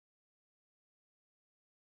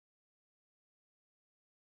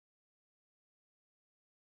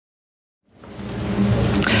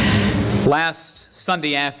Last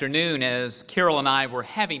Sunday afternoon, as Carol and I were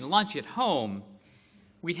having lunch at home,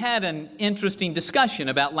 we had an interesting discussion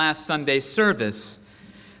about last Sunday's service.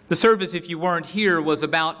 The service, if you weren't here, was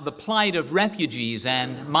about the plight of refugees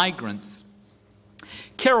and migrants.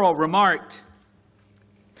 Carol remarked,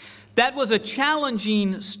 "That was a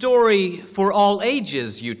challenging story for all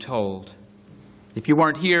ages you told." If you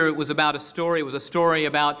weren't here, it was a story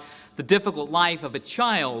about the difficult life of a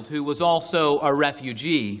child who was also a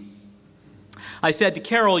refugee. I said to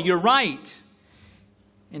Carol, "You're right.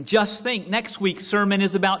 And just think, next week's sermon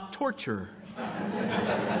is about torture."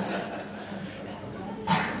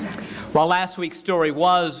 While last week's story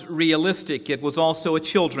was realistic, it was also a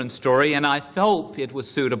children's story, and I hope it was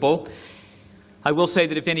suitable. I will say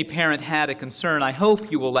that if any parent had a concern, I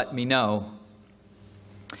hope you will let me know.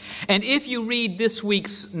 And if you read this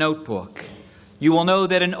week's notebook, you will know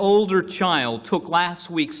that an older child took last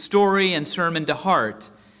week's story and sermon to heart,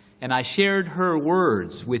 and I shared her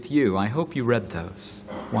words with you. I hope you read those.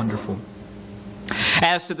 Wonderful.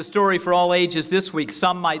 As to the story for all ages this week,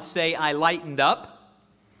 some might say I lightened up.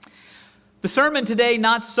 The sermon today,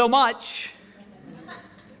 not so much.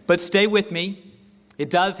 But stay with me.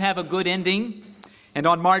 It does have a good ending. And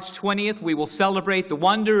on March 20th, we will celebrate the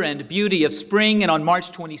wonder and beauty of spring. And on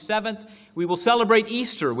March 27th, we will celebrate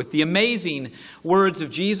Easter with the amazing words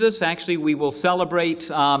of Jesus. Actually, we will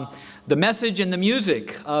celebrate the message and the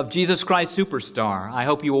music of Jesus Christ Superstar. I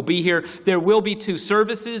hope you will be here. There will be 2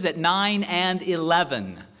 services at 9 and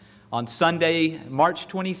 11 on Sunday, March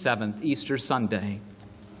 27th, Easter Sunday.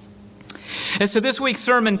 And so this week's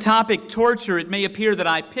sermon topic, torture, it may appear that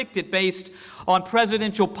I picked it based on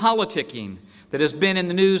presidential politicking that has been in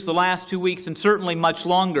the news the last 2 weeks and certainly much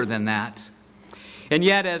longer than that. And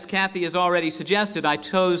yet, as Kathy has already suggested, I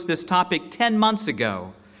chose this topic 10 months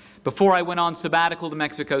ago, before I went on sabbatical to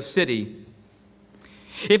Mexico City.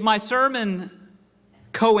 If my sermon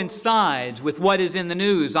coincides with what is in the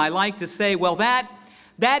news, I like to say, well, that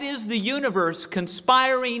is the universe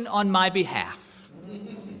conspiring on my behalf.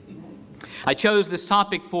 I chose this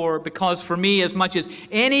topic because for me, as much as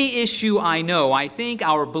any issue I know, I think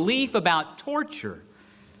our belief about torture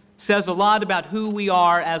says a lot about who we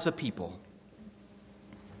are as a people.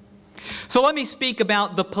 So let me speak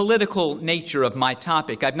about the political nature of my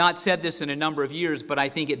topic. I've not said this in a number of years, but I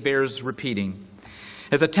think it bears repeating.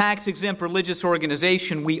 As a tax-exempt religious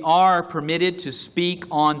organization, we are permitted to speak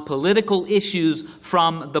on political issues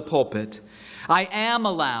from the pulpit. I am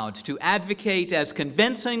allowed to advocate as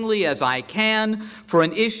convincingly as I can for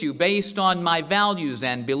an issue based on my values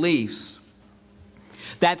and beliefs.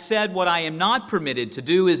 That said, what I am not permitted to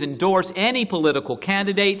do is endorse any political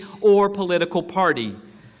candidate or political party.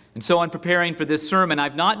 And so in preparing for this sermon,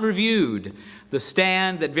 I've not reviewed the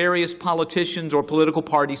stand that various politicians or political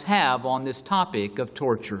parties have on this topic of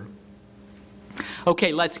torture.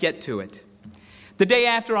 Okay, let's get to it. The day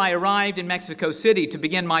after I arrived in Mexico City to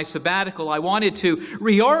begin my sabbatical, I wanted to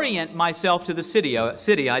reorient myself to the city.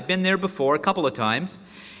 I'd been there before a couple of times.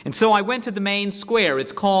 And so I went to the main square.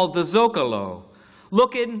 It's called the Zócalo,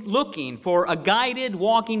 looking for a guided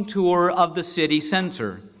walking tour of the city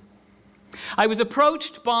center. I was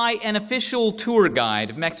approached by an official tour guide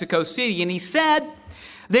of Mexico City, and he said,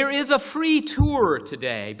 "There is a free tour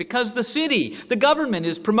today because the government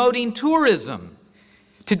is promoting tourism.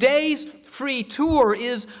 Today's free tour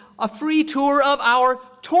is a free tour of our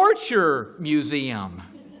torture museum."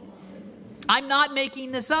 I'm not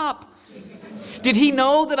making this up. Did he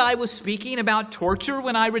know that I was speaking about torture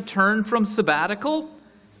when I returned from sabbatical?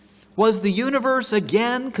 Was the universe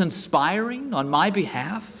again conspiring on my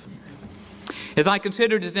behalf? As I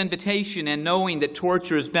considered his invitation and knowing that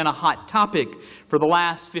torture has been a hot topic for the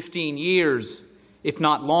last 15 years, if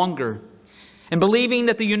not longer, and believing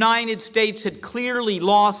that the United States had clearly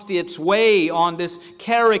lost its way on this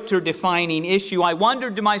character-defining issue, I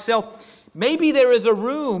wondered to myself, maybe there is a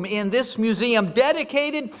room in this museum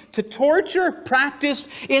dedicated to torture practiced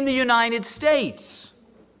in the United States.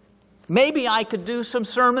 Maybe I could do some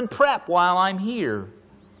sermon prep while I'm here.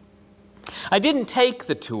 I didn't take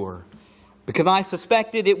the tour because I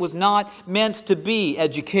suspected it was not meant to be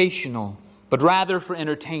educational, but rather for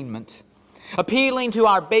entertainment, appealing to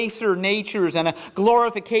our baser natures and a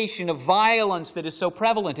glorification of violence that is so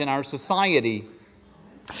prevalent in our society.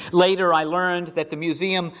 Later, I learned that the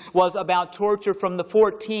museum was about torture from the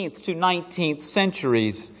 14th to 19th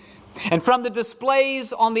centuries. And from the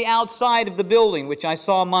displays on the outside of the building, which I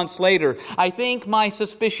saw months later, I think my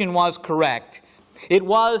suspicion was correct. It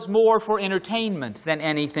was more for entertainment than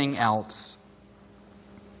anything else.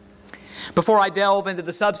 Before I delve into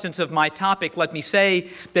the substance of my topic, let me say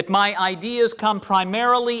that my ideas come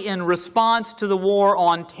primarily in response to the war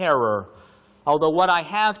on terror although what I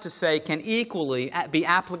have to say can equally be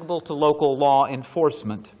applicable to local law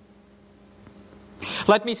enforcement.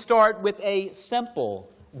 Let me start with a simple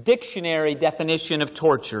dictionary definition of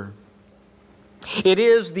torture. It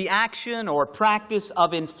is the action or practice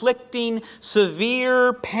of inflicting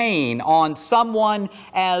severe pain on someone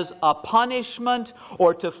as a punishment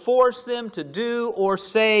or to force them to do or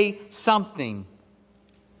say something,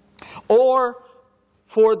 or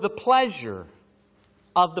for the pleasure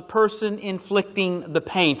of the person inflicting the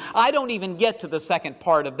pain. I don't even get to the second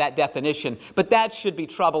part of that definition, but that should be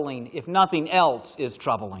troubling if nothing else is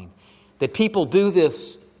troubling, that people do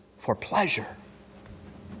this for pleasure.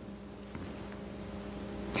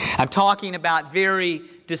 I'm talking about very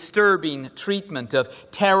disturbing treatment of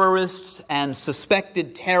terrorists and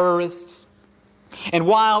suspected terrorists. And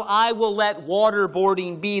while I will let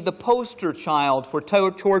waterboarding be the poster child for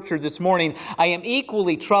torture this morning, I am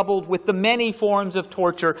equally troubled with the many forms of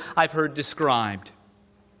torture I've heard described.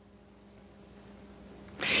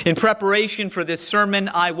 In preparation for this sermon,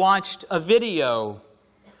 I watched a video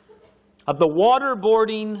of the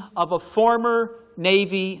waterboarding of a former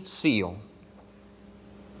Navy SEAL.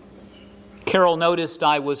 Carol noticed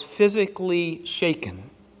I was physically shaken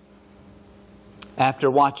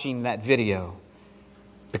after watching that video,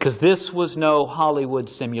 because this was no Hollywood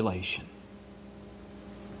simulation.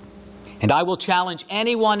 And I will challenge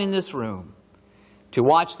anyone in this room to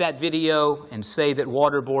watch that video and say that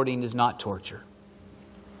waterboarding is not torture.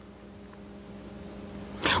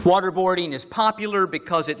 Waterboarding is popular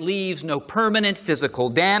because it leaves no permanent physical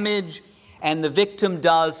damage and the victim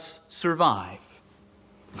does survive.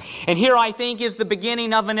 And here, I think, is the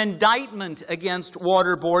beginning of an indictment against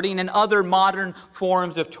waterboarding and other modern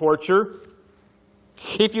forms of torture.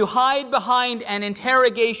 If you hide behind an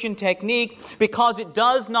interrogation technique because it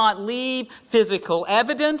does not leave physical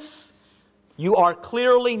evidence, you are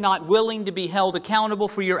clearly not willing to be held accountable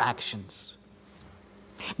for your actions.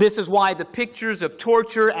 This is why the pictures of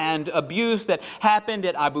torture and abuse that happened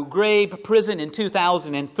at Abu Ghraib prison in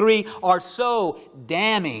 2003 are so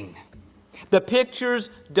damning. The pictures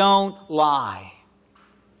don't lie.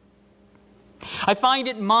 I find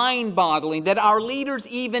it mind-boggling that our leaders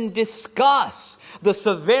even discuss the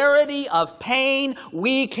severity of pain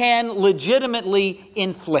we can legitimately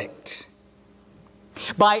inflict.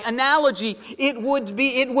 By analogy, it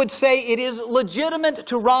would say it is legitimate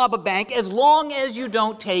to rob a bank as long as you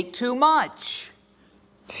don't take too much.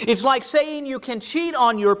 It's like saying you can cheat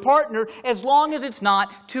on your partner as long as it's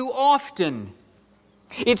not too often.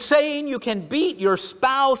 It's saying you can beat your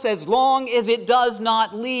spouse as long as it does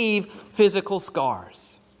not leave physical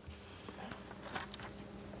scars.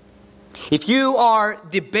 If you are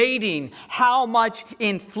debating how much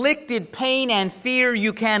inflicted pain and fear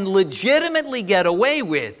you can legitimately get away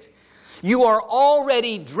with, you are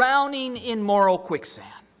already drowning in moral quicksand.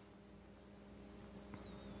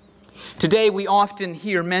 Today we often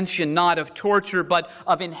hear mention not of torture but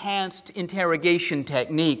of enhanced interrogation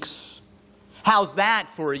techniques. How's that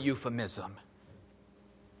for a euphemism?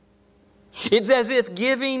 It's as if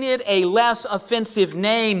giving it a less offensive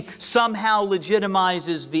name somehow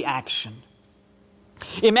legitimizes the action.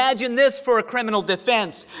 Imagine this for a criminal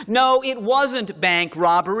defense. No, it wasn't bank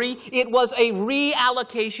robbery. It was a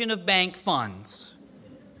reallocation of bank funds.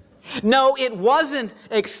 No, it wasn't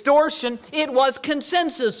extortion. It was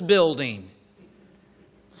consensus building.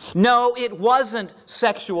 No, it wasn't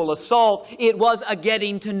sexual assault. It was a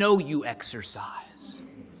getting-to-know-you exercise.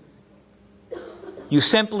 You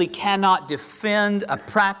simply cannot defend a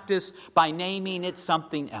practice by naming it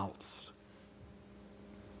something else.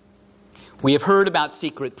 We have heard about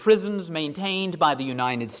secret prisons maintained by the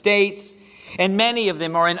United States, and many of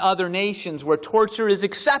them are in other nations where torture is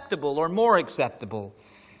acceptable or more acceptable.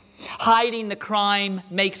 Hiding the crime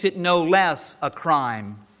makes it no less a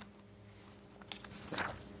crime.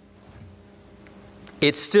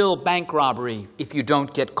 It's still bank robbery if you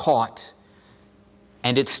don't get caught.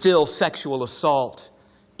 And it's still sexual assault,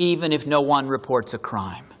 even if no one reports a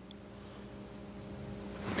crime.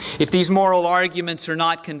 If these moral arguments are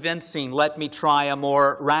not convincing, let me try a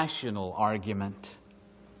more rational argument.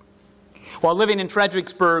 While living in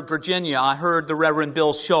Fredericksburg, Virginia, I heard the Reverend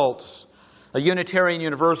Bill Schultz, a Unitarian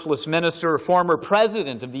Universalist minister, former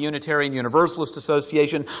president of the Unitarian Universalist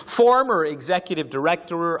Association, former executive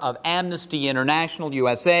director of Amnesty International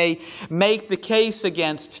USA, make the case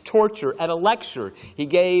against torture at a lecture he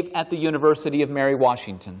gave at the University of Mary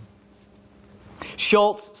Washington.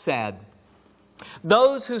 Schultz said,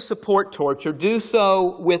 "Those who support torture do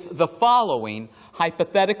so with the following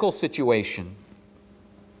hypothetical situation.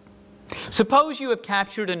 Suppose you have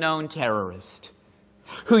captured a known terrorist.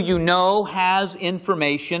 who you know has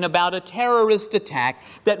information about a terrorist attack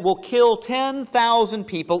that will kill 10,000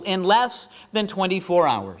 people in less than 24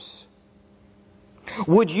 hours.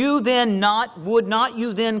 Would not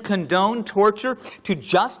you then condone torture to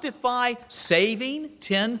justify saving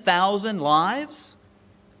 10,000 lives?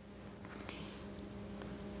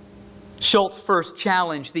 Schultz first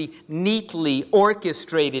challenged the neatly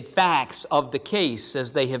orchestrated facts of the case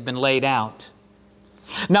as they have been laid out.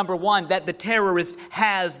 Number one, that the terrorist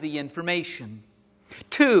has the information.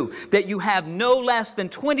 Two, that you have no less than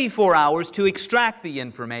 24 hours to extract the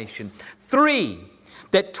information. Three,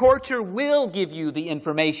 that torture will give you the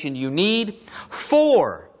information you need.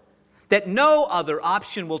 Four, that no other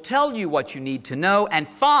option will tell you what you need to know. And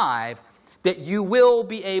five, that you will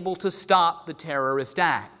be able to stop the terrorist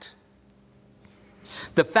act.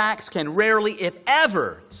 The facts can rarely, if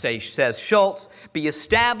ever, says Schultz, be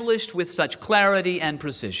established with such clarity and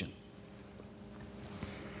precision.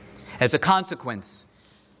 As a consequence,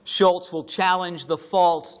 Schultz will challenge the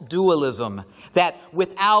false dualism that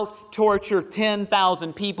without torture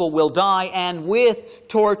 10,000 people will die and with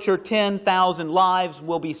torture 10,000 lives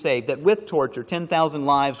will be saved. That with torture 10,000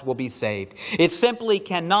 lives will be saved. It simply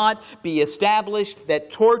cannot be established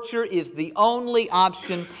that torture is the only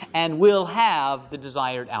option and will have the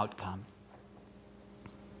desired outcome.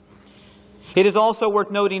 It is also worth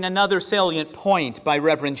noting another salient point by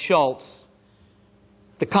Reverend Schultz.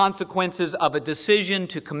 The consequences of a decision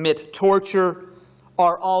to commit torture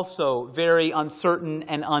are also very uncertain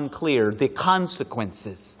and unclear. The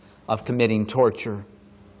consequences of committing torture.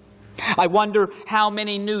 I wonder how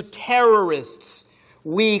many new terrorists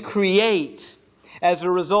we create as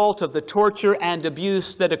a result of the torture and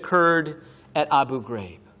abuse that occurred at Abu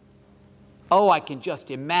Ghraib. Oh, I can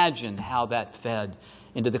just imagine how that fed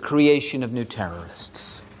into the creation of new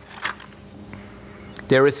terrorists.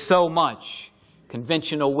 There is so much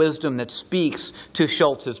conventional wisdom that speaks to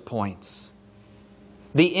Schultz's points.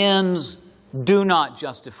 The ends do not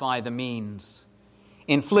justify the means.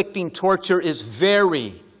 Inflicting torture is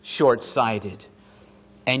very short-sighted,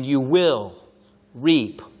 and you will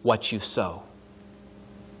reap what you sow.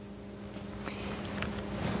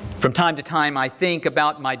 From time to time, I think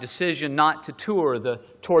about my decision not to tour the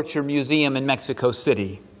Torture Museum in Mexico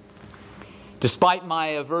City. Despite my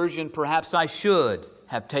aversion, perhaps I should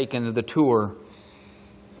have taken the tour.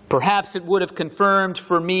 Perhaps it would have confirmed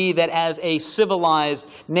for me that as a civilized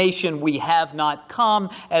nation we have not come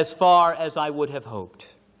as far as I would have hoped.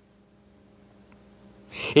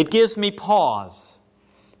 It gives me pause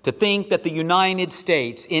to think that the United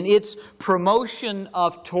States, in its promotion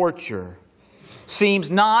of torture,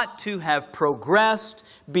 seems not to have progressed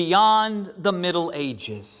beyond the Middle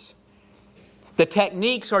Ages. The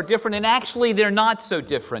techniques are different, and actually they're not so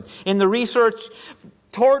different. In the research,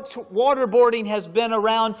 waterboarding has been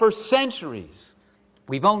around for centuries.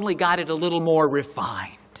 We've only got it a little more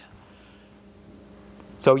refined.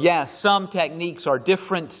 So yes, some techniques are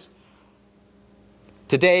different.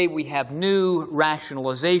 Today we have new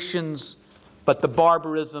rationalizations, but the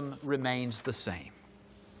barbarism remains the same.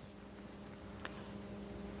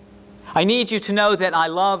 I need you to know that I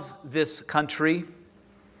love this country.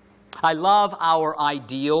 I love our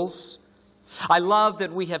ideals. I love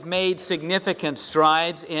that we have made significant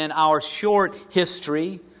strides in our short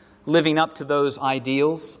history living up to those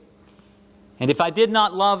ideals. And if I did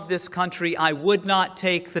not love this country, I would not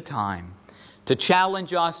take the time to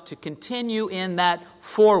challenge us to continue in that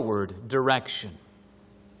forward direction.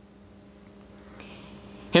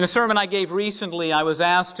 In a sermon I gave recently, I was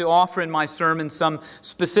asked to offer in my sermon some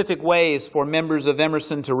specific ways for members of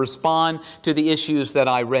Emerson to respond to the issues that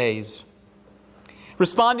I raise.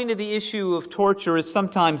 Responding to the issue of torture is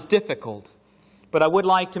sometimes difficult, but I would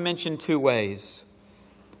like to mention two ways.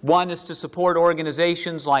 One is to support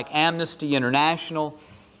organizations like Amnesty International,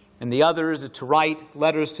 and the other is to write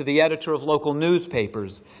letters to the editor of local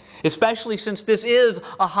newspapers, especially since this is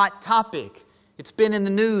a hot topic. It's been in the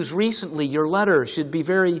news recently. Your letter should be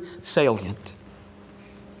very salient.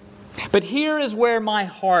 But here is where my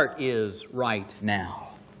heart is right now,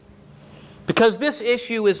 because this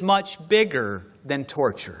issue is much bigger than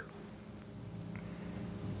torture.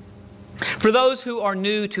 For those who are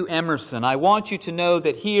new to Emerson, I want you to know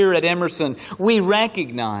that here at Emerson, we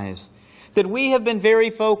recognize that we have been very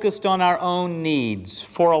focused on our own needs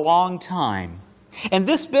for a long time. And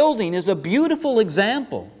this building is a beautiful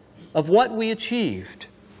example of what we achieved.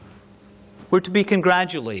 We're to be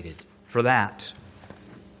congratulated for that.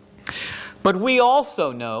 But we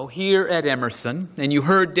also know here at Emerson, and you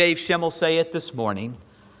heard Dave Schemmel say it this morning,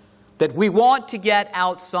 that we want to get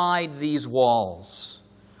outside these walls.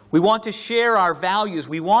 We want to share our values.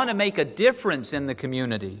 We want to make a difference in the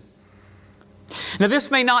community. Now,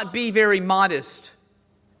 this may not be very modest,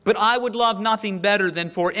 but I would love nothing better than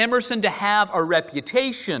for Emerson to have a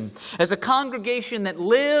reputation as a congregation that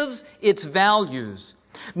lives its values,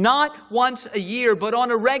 not once a year, but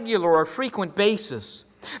on a regular or frequent basis.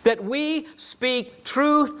 That we speak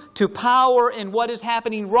truth to power in what is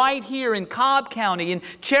happening right here in Cobb County, in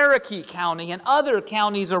Cherokee County, and other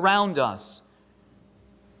counties around us.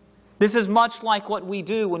 This is much like what we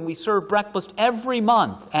do when we serve breakfast every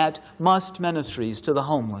month at Must Ministries to the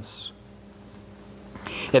homeless.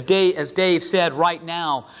 As Dave said, right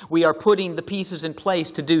now, we are putting the pieces in place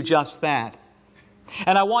to do just that.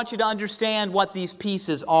 And I want you to understand what these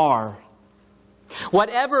pieces are.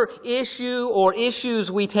 Whatever issue or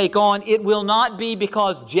issues we take on, it will not be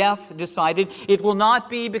because Jeff decided. It will not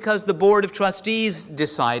be because the Board of Trustees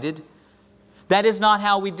decided. That is not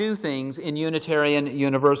how we do things in Unitarian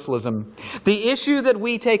Universalism. The issue that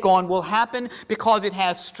we take on will happen because it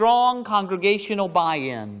has strong congregational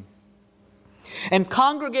buy-in. And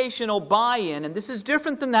congregational buy-in, and this is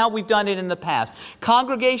different than how we've done it in the past,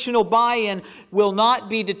 congregational buy-in will not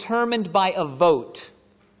be determined by a vote.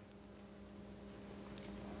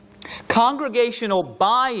 Congregational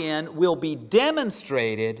buy-in will be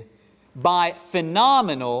demonstrated by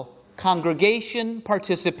phenomenal congregation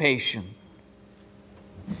participation.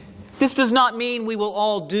 This does not mean we will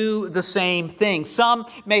all do the same thing. Some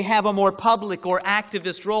may have a more public or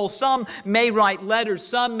activist role. Some may write letters.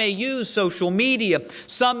 Some may use social media.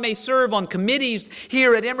 Some may serve on committees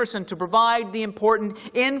here at Emerson to provide the important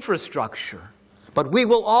infrastructure. But we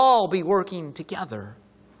will all be working together.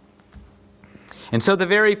 And so the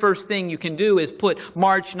very first thing you can do is put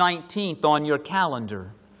March 19th on your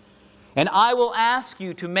calendar. And I will ask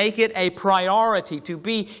you to make it a priority to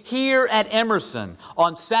be here at Emerson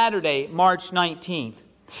on Saturday, March 19th.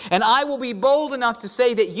 And I will be bold enough to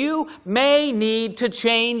say that you may need to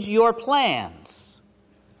change your plans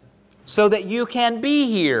so that you can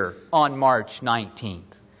be here on March 19th.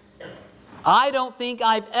 I don't think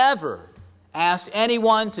I've ever asked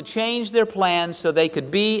anyone to change their plans so they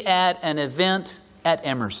could be at an event at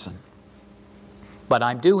Emerson. But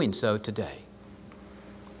I'm doing so today.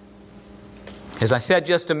 As I said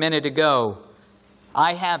just a minute ago,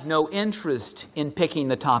 I have no interest in picking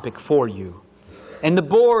the topic for you. And the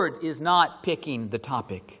board is not picking the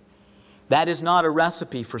topic. That is not a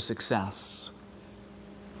recipe for success.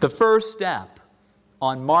 The first step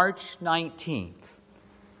on March 19th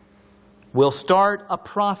will start a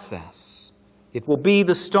process. It will be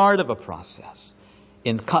the start of a process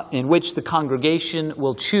in which the congregation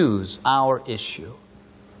will choose our issue.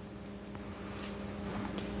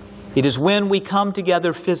 It is when we come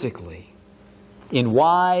together physically, in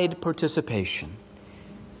wide participation.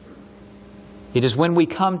 It is when we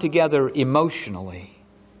come together emotionally,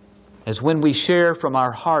 as when we share from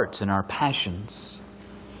our hearts and our passions.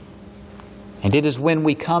 And it is when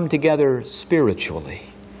we come together spiritually,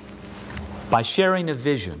 by sharing a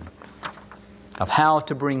vision of how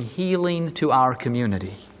to bring healing to our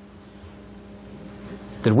community,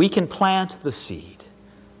 that we can plant the seed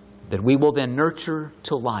that we will then nurture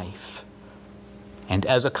to life, and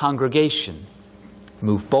as a congregation,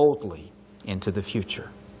 move boldly into the future.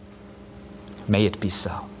 May it be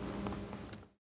so.